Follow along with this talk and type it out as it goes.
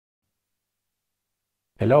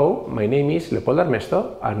Hello, my name is Leopoldo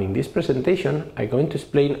Armesto, and in this presentation I'm going to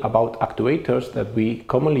explain about actuators that we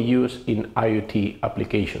commonly use in IoT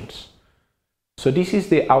applications. So this is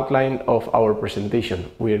the outline of our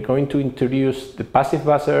presentation. We are going to introduce the passive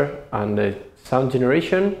buzzer and the sound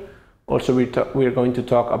generation. Also we are going to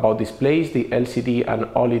talk about displays, the LCD and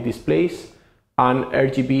OLED displays, and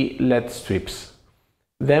RGB LED strips.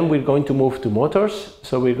 Then we're going to move to motors.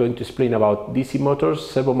 So we're going to explain about DC motors,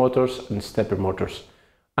 servo motors, and stepper motors.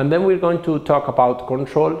 And then we're going to talk about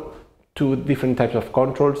control, two different types of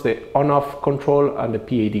controls, the on-off control and the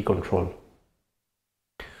PID control.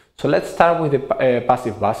 So let's start with the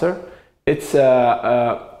passive buzzer. It's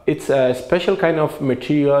a special kind of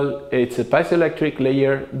material. It's a piezo-electric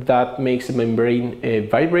layer that makes the membrane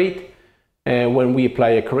vibrate when we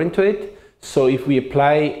apply a current to it. So if we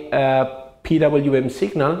apply a PWM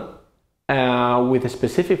signal with a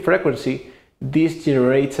specific frequency, this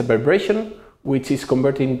generates a vibration which is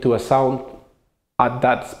converted into a sound at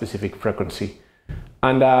that specific frequency.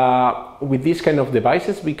 And with these kind of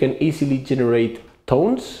devices, we can easily generate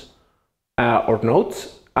tones or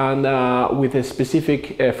notes, and with a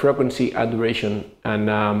specific frequency and duration.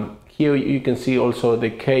 And here you can see also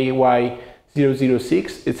the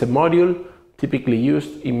KY006. It's a module typically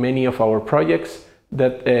used in many of our projects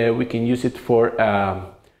that we can use it for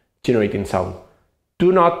generating sound.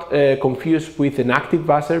 Do not confuse with an active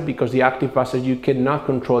buzzer, because the active buzzer you cannot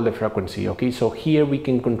control the frequency. Okay, so here we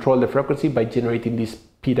can control the frequency by generating this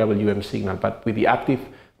PWM signal, but with the active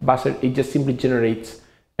buzzer it just simply generates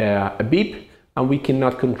a beep, and we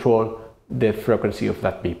cannot control the frequency of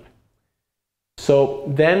that beep. So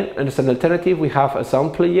then, as an alternative, we have a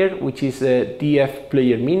sound player, which is a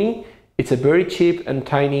DFplayer Mini. It's a very cheap and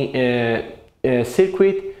tiny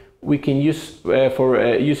circuit. We can use it for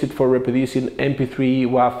reproducing MP3,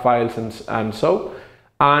 WAV files, and so.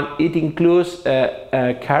 And it includes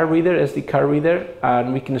a card reader, SD card reader,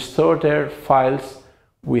 and we can store there files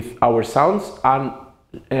with our sounds, and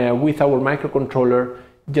with our microcontroller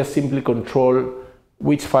just simply control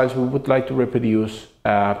which files we would like to reproduce,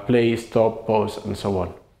 play, stop, pause, and so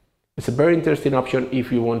on. It's a very interesting option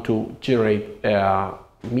if you want to generate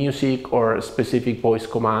music or specific voice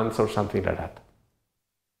commands or something like that.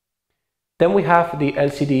 Then we have the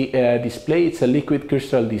LCD display. It's a liquid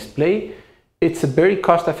crystal display. It's a very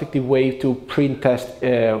cost-effective way to print test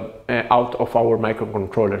out of our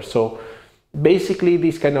microcontroller. So basically,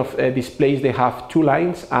 these kind of displays, they have two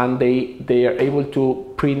lines, and they are able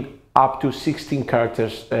to print up to 16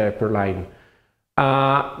 characters per line.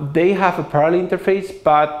 They have a parallel interface,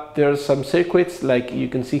 but there are some circuits, like you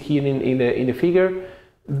can see here in the figure,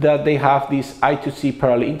 that they have this I2C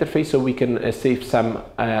parallel interface, so we can save some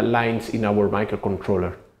lines in our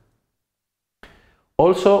microcontroller.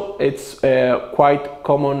 Also, it's quite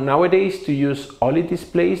common nowadays to use OLED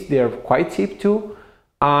displays. They are quite cheap too,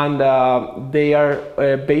 and they are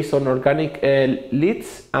based on organic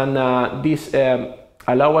LEDs, and this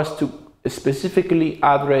allow us to specifically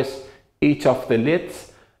address each of the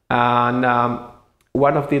LEDs. And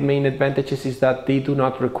one of the main advantages is that they do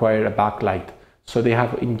not require a backlight. So they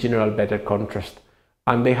have in general better contrast,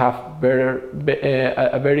 and they have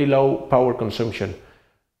a very low power consumption.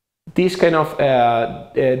 These kind of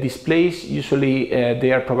displays, usually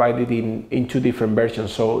they are provided in two different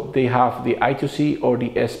versions. So they have the I2C or the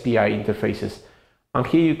SPI interfaces. And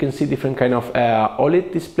here you can see different kind of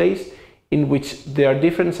OLED displays in which there are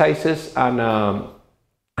different sizes and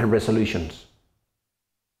resolutions.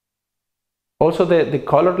 Also, the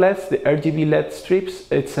color LEDs, the RGB LED strips,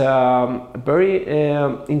 it's a very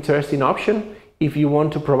interesting option if you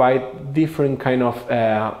want to provide different kind of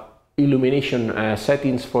illumination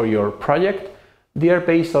settings for your project. They are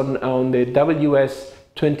based on the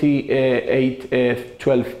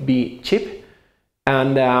WS2812B chip,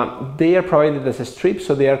 and they are provided as a strip,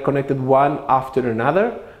 so they are connected one after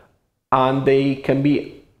another, and they can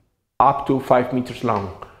be up to 5 meters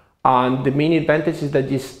long. And the main advantage is that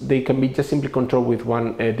they can be just simply controlled with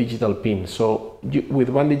one digital pin. So with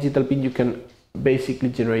one digital pin you can basically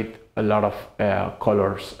generate a lot of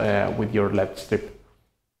colors with your LED strip.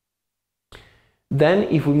 Then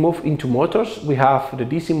if we move into motors, we have the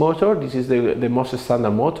DC motor. This is the most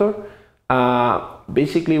standard motor.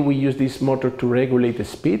 Basically we use this motor to regulate the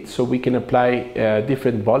speed, so we can apply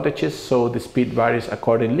different voltages, so the speed varies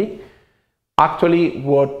accordingly. Actually,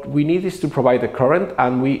 what we need is to provide a current,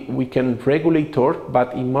 and we can regulate torque,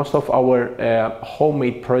 but in most of our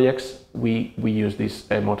homemade projects, we use these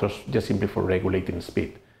motors just simply for regulating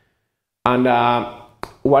speed. And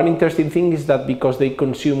one interesting thing is that because they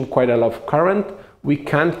consume quite a lot of current, we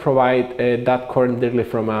can't provide that current directly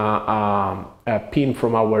from a pin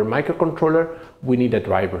from our microcontroller. We need a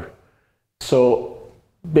driver. So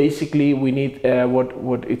basically we need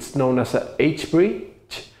what it's known as a H-bridge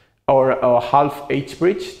or a half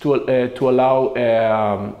H-bridge to allow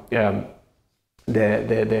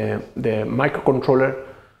the microcontroller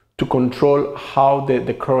to control how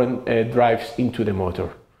the current drives into the motor.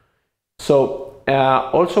 So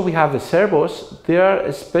also we have the servos. They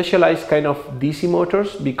are specialized kind of DC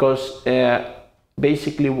motors because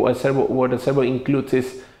basically what a servo includes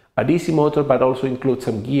is a DC motor, but also includes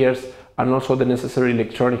some gears and also the necessary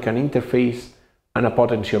electronic and interface and a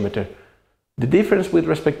potentiometer. The difference with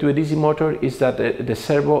respect to a DC motor is that the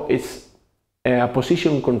servo is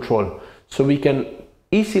position control, so we can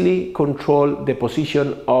easily control the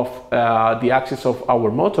position of the axis of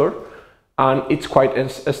our motor, and it's quite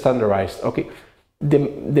standardized. Okay,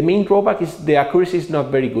 the main drawback is the accuracy is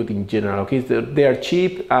not very good in general. Okay, they are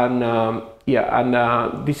cheap, and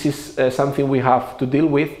this is something we have to deal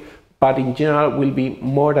with, but in general will be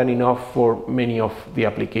more than enough for many of the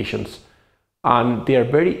applications. And they are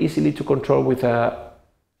very easily to control with a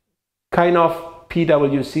kind of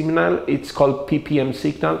PW signal. It's called PPM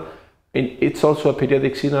signal, and it's also a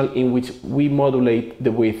periodic signal in which we modulate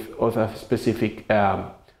the width of a specific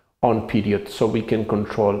on period, so we can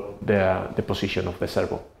control the position of the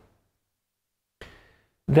servo.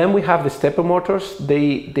 Then we have the stepper motors.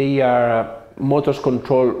 They are motors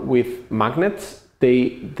controlled with magnets.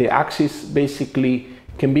 The axis basically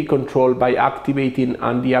can be controlled by activating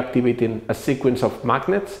and deactivating a sequence of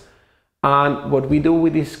magnets. And what we do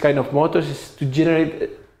with this kind of motors is to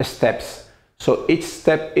generate steps. So each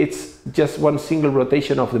step, it's just one single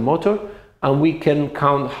rotation of the motor, and we can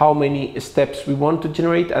count how many steps we want to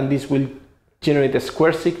generate, and this will generate a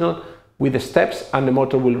square signal with the steps, and the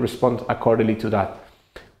motor will respond accordingly to that.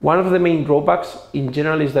 One of the main drawbacks in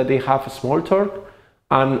general is that they have a small torque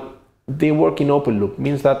and they work in open loop.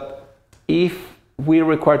 Means that if we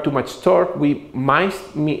require too much torque, we might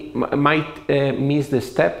miss the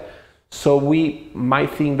step, so we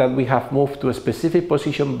might think that we have moved to a specific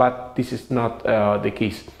position, but this is not the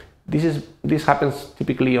case. This happens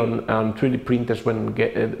typically on 3D printers when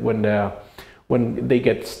they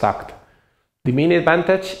get stuck. The main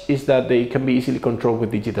advantage is that they can be easily controlled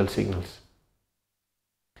with digital signals.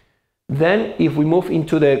 Then if we move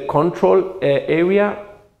into the control area,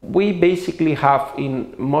 we basically have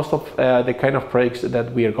in most of the kind of projects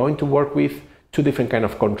that we are going to work with two different kind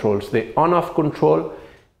of controls. The on-off control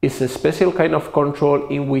is a special kind of control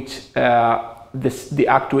in which the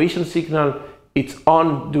actuation signal it's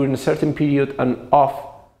on during a certain period and off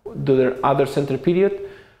during other center period.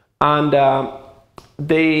 And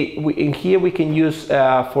in here we can use,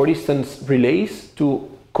 for instance, relays to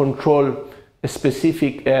control a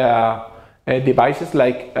specific devices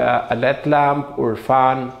like a LED lamp or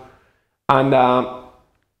fan, and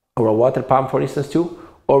or a water pump, for instance, too.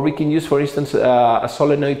 Or we can use, for instance, a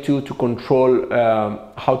solenoid to control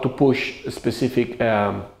how to push a specific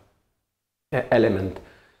element.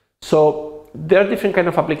 So there are different kind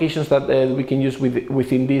of applications that we can use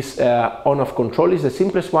within this on-off control. Is the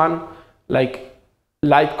simplest one, like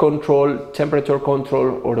light control, temperature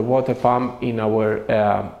control, or the water pump in our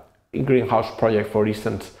greenhouse project, for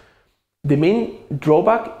instance. The main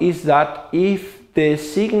drawback is that if the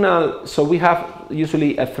signal, so we have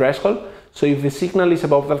usually a threshold, so if the signal is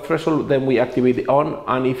above that threshold, then we activate the on,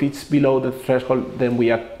 and if it's below the threshold, then we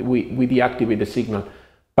deactivate the signal.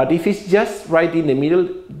 But if it's just right in the middle,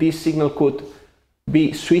 this signal could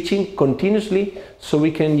be switching continuously, so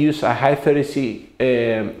we can use a high efficiency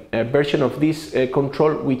version of this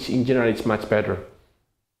control, which in general is much better.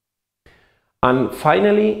 And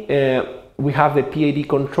finally, we have the PID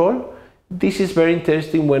control. This is very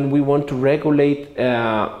interesting when we want to regulate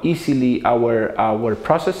easily our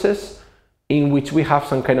processes in which we have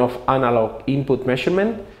some kind of analog input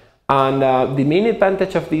measurement. And the main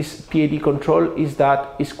advantage of this PID control is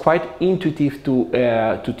that it's quite intuitive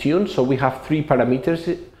to tune. So we have three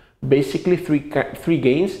parameters, basically three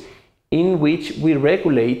gains, in which we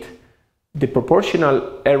regulate the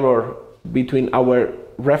proportional error between our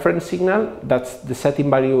reference signal, that's the setting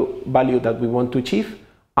value that we want to achieve,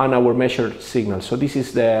 and our measured signal. So this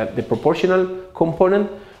is the proportional component,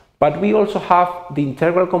 but we also have the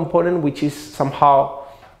integral component, which is somehow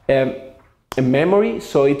a memory,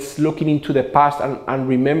 so it's looking into the past and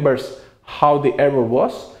remembers how the error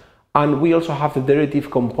was. And we also have the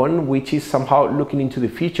derivative component, which is somehow looking into the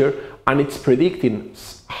future, and it's predicting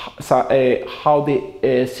how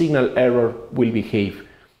the signal error will behave.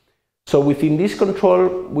 So within this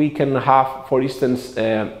control, we can have, for instance,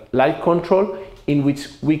 light control, in which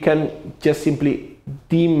we can just simply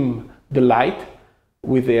dim the light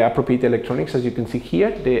with the appropriate electronics, as you can see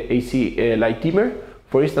here, the AC light dimmer,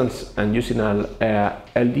 for instance, and using an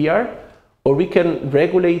LDR, or we can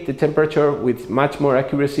regulate the temperature with much more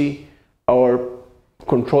accuracy, or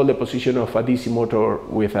control the position of a DC motor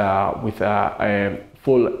with a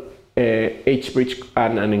full H-bridge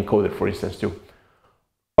and an encoder, for instance, too.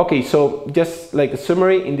 Okay, so just like a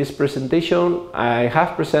summary, in this presentation, I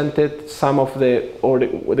have presented some of the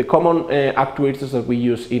common actuators that we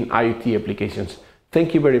use in IoT applications.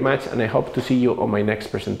 Thank you very much, and I hope to see you on my next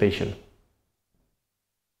presentation.